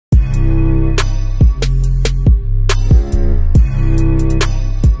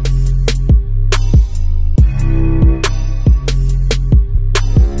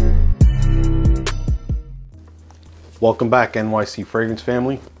Welcome back, NYC Fragrance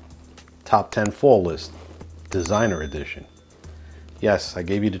family. Top 10 fall list, designer edition. Yes, I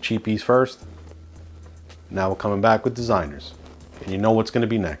gave you the cheapies first. Now we're coming back with designers. And you know what's going to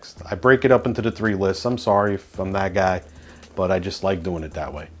be next. I break it up into the 3 lists. I'm sorry if I'm that guy, but I just like doing it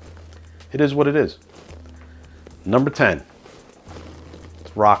that way. It is what it is. Number 10.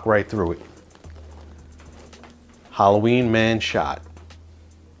 Let's rock right through it. Halloween Man Shot.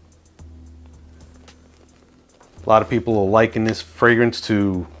 A lot of people are liking this fragrance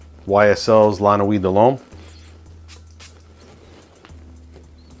to YSL's La Nuit de l'Homme.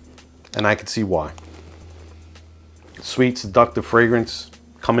 And I can see why. Sweet, seductive fragrance,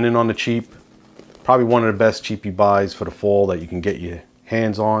 coming in on the cheap. Probably one of the best cheapie buys for the fall that you can get your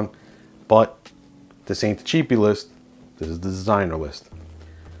hands on. But this ain't the cheapie list. This is the designer list.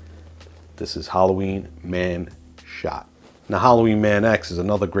 This is Halloween Man Shot. Now, Halloween Man X is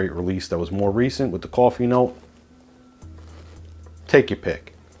another great release that was more recent with the coffee note. Take your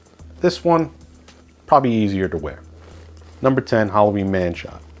pick. This one, probably easier to wear. Number 10, Halloween Man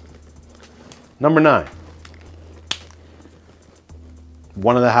Shot. Number 9.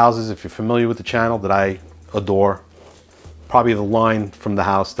 One of the houses, if you're familiar with the channel, that I adore. Probably the line from the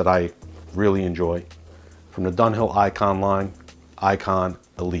house that I really enjoy. From the Dunhill Icon line, Icon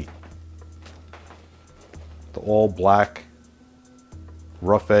Elite. The all black,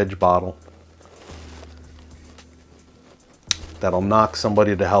 rough edge bottle. That'll knock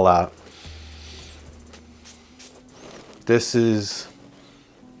somebody the hell out. This is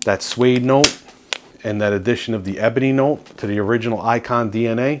that suede note and that addition of the ebony note to the original Icon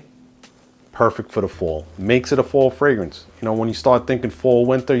DNA. Perfect for the fall. Makes it a fall fragrance. You know, when you start thinking fall,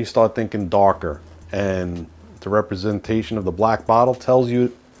 winter, you start thinking darker. And the representation of the black bottle tells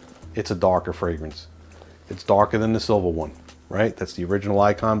you it's a darker fragrance. It's darker than the silver one, right? That's the original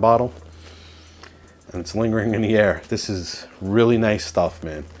Icon bottle. And it's lingering in the air. This is really nice stuff,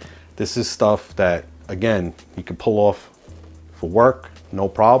 man. This is stuff that, again, you can pull off for work, no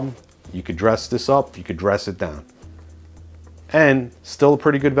problem. You could dress this up, you could dress it down. And still a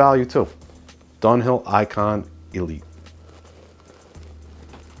pretty good value too. Dunhill Icon Elite.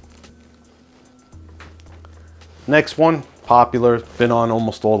 Next one, popular, been on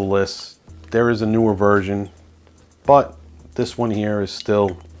almost all the lists. There is a newer version, but this one here is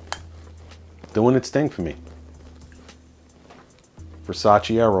still doing its thing for me.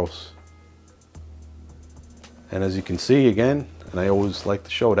 Versace Eros. And as you can see again, and I always like to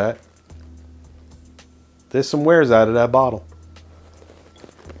show that, there's some wears out of that bottle.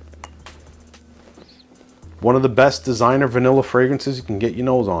 One of the best designer vanilla fragrances you can get your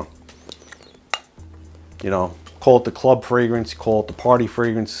nose on. You know, call it the club fragrance, call it the party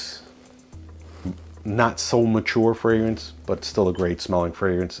fragrance. Not so mature fragrance, but still a great smelling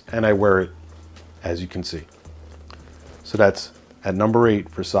fragrance. And I wear it, as you can see. So that's at number 8,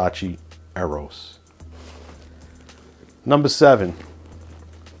 Versace Eros. Number 7,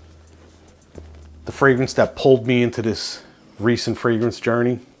 the fragrance that pulled me into this recent fragrance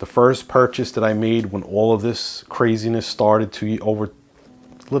journey. The first purchase that I made when all of this craziness started a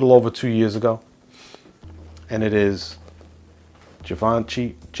little over 2 years ago. And it is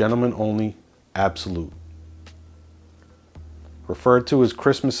Givenchy Gentleman Only Absolute. Referred to as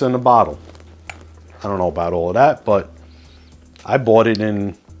Christmas in a bottle. I don't know about all of that, but I bought it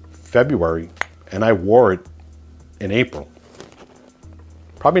in February and I wore it in April.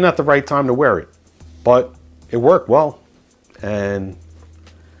 Probably not the right time to wear it, but it worked well. And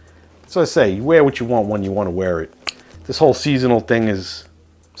so I say, you wear what you want when you want to wear it. This whole seasonal thing is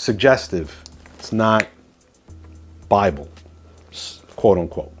suggestive. It's not Bible, quote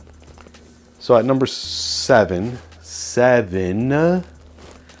unquote. So at number 7,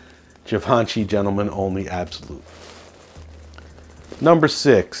 Givenchy Gentleman Only Absolute. Number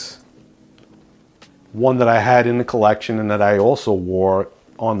 6, one that I had in the collection and that I also wore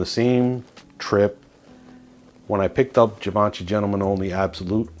on the same trip when I picked up Givenchy Gentleman Only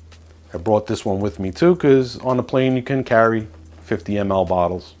Absolute. I brought this one with me too, because on the plane you can carry 50 ml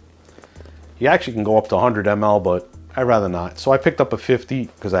bottles. You actually can go up to 100 ml, but I'd rather not. So I picked up a 50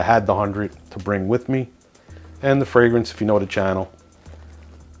 because I had the 100 to bring with me. And the fragrance, if you know the channel,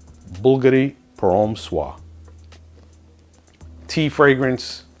 Bulgari Pour Homme Soie. Tea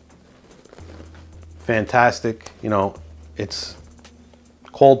fragrance, fantastic. You know, it's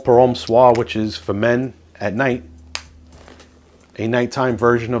called Pour Homme Soie, which is for men at night. A nighttime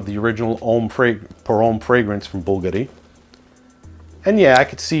version of the original Pour Homme fragrance from Bulgari. And yeah, I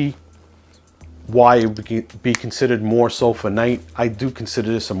could see why it would be considered more so for night. I do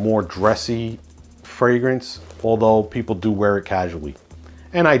consider this a more dressy fragrance, although people do wear it casually.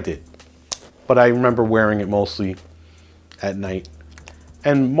 And I did. But I remember wearing it mostly at night.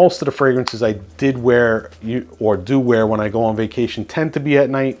 And most of the fragrances I did wear or do wear when I go on vacation tend to be at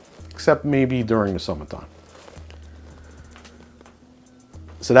night, except maybe during the summertime.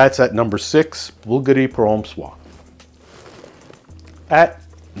 So that's at number 6, Bulgari pour Homme Soir. At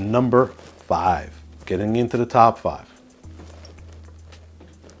number 5, getting into the top 5,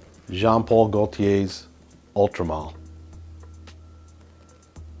 Jean Paul Gaultier's Ultramale.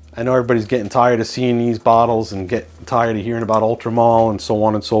 I know everybody's getting tired of seeing these bottles and getting tired of hearing about Ultramale and so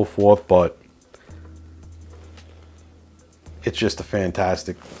on and so forth, but it's just a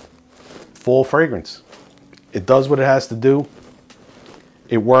fantastic full fragrance. It does what it has to do.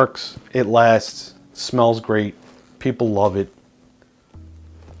 It works, it lasts, smells great, people love it.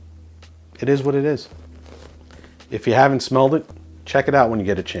 It is what it is. If you haven't smelled it, check it out when you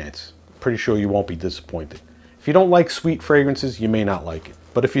get a chance. Pretty sure you won't be disappointed. If you don't like sweet fragrances, you may not like it.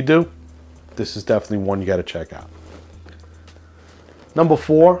 But if you do, this is definitely one you got to check out. Number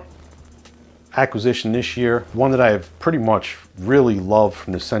 4, acquisition this year, one that I have pretty much really loved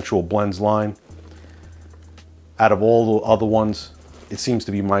from the Sensual Blends line. Out of all the other ones, it seems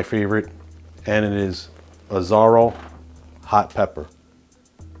to be my favorite, and it is Azzaro Hot Pepper.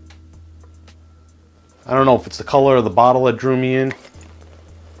 I don't know if it's the color of the bottle that drew me in,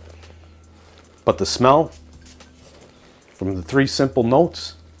 but the smell from the 3 simple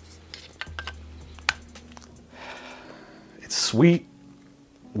notes, it's sweet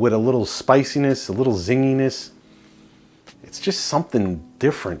with a little spiciness, a little zinginess. It's just something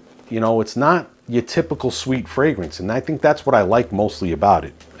different. You know, it's not your typical sweet fragrance, and I think that's what I like mostly about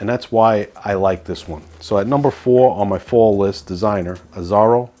it, and that's why I like this one. So at number 4 on my fall list, designer,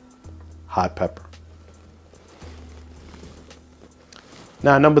 Azzaro Hot Pepper.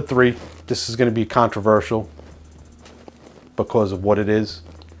 Now number 3, this is going to be controversial because of what it is,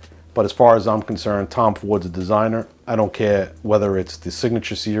 but as far as I'm concerned, Tom Ford's a designer. I don't care whether it's the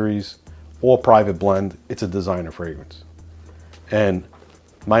Signature Series or Private Blend, it's a designer fragrance. And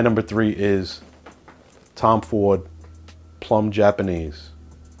my number 3 is Tom Ford Plum Japonais.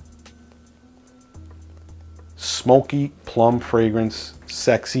 Smoky plum fragrance,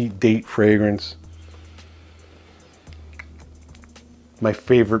 sexy date fragrance. My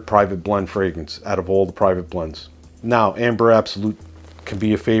favorite private blend fragrance out of all the private blends. Now, Amber Absolute can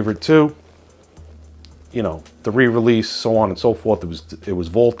be a favorite too. You know, the re-release, so on and so forth, it was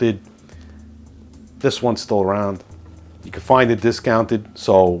vaulted. This one's still around. You can find it discounted,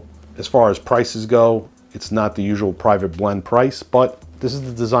 so as far as prices go, it's not the usual private blend price, but this is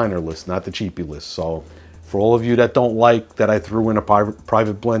the designer list, not the cheapie list. So for all of you that don't like that I threw in a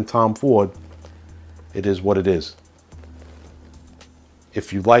private blend Tom Ford, it is what it is.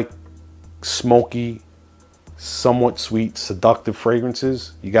 If you like smoky, somewhat sweet, seductive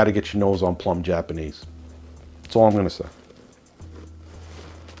fragrances, you got to get your nose on Plum Japonais. That's all I'm going to say.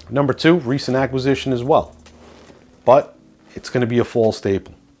 Number 2, recent acquisition as well, but it's going to be a fall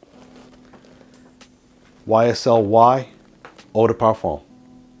staple. YSL Eau de Parfum.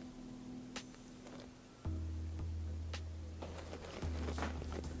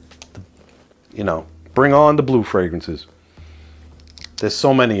 You know, bring on the blue fragrances. There's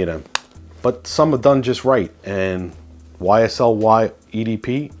so many of them, but some are done just right, and YSL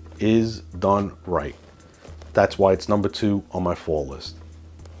EDP is done right. That's why it's number 2 on my fall list.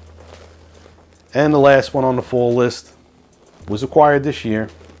 And the last one on the fall list was acquired this year.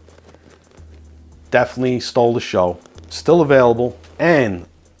 Definitely stole the show. Still available and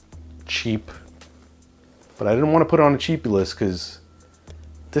cheap, but I didn't want to put it on a cheapie list because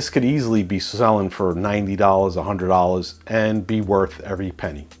this could easily be selling for $90, $100 and be worth every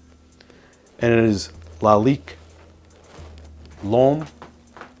penny. And it is Lalique L'Homme,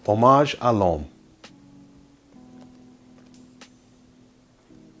 Hommage à l'Homme.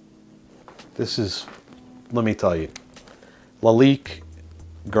 This is, let me tell you, Lalique,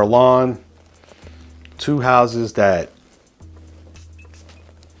 Guerlain, 2 houses that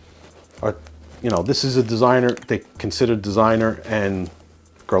are, you know, this is a designer, they consider designer, and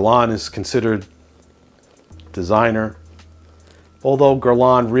Guerlain is considered designer. Although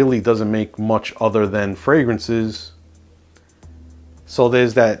Guerlain really doesn't make much other than fragrances. So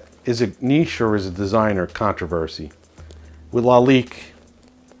there's that, is it niche or is it designer controversy. With Lalique,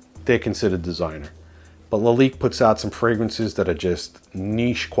 they're considered designer. But Lalique puts out some fragrances that are just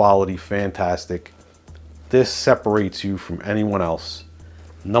niche quality, fantastic. This separates you from anyone else.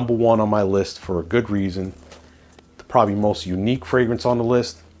 Number 1 on my list for a good reason. The probably most unique fragrance on the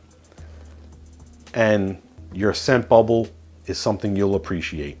list. And your scent bubble is something you'll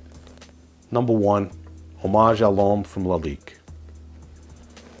appreciate. Number 1, Hommage à l'Homme from Lalique.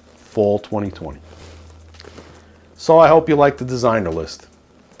 Fall 2020. So I hope you like the designer list.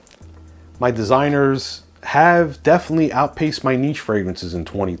 My designers have definitely outpaced my niche fragrances in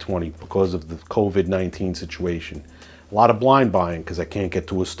 2020 because of the COVID-19 situation. A lot of blind buying because I can't get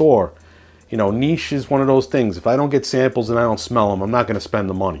to a store. You know, niche is one of those things. If I don't get samples and I don't smell them, I'm not going to spend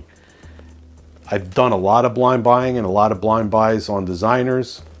the money. I've done a lot of blind buying and a lot of blind buys on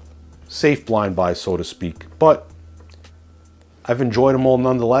designers. Safe blind buys, so to speak. But I've enjoyed them all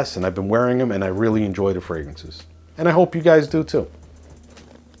nonetheless, and I've been wearing them, and I really enjoy the fragrances. And I hope you guys do too.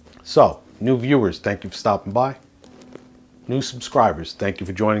 So, new viewers, thank you for stopping by. New subscribers, thank you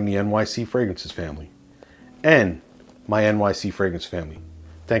for joining the NYC Fragrances family. And my NYC Fragrance family,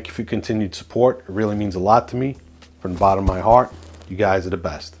 thank you for your continued support. It really means a lot to me. From the bottom of my heart, you guys are the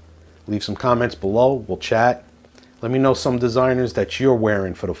best. Leave some comments below, we'll chat. Let me know some designers that you're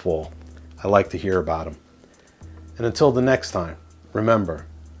wearing for the fall. I like to hear about them. And until the next time, remember,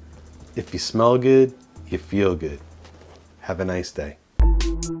 if you smell good, you feel good. Have a nice day.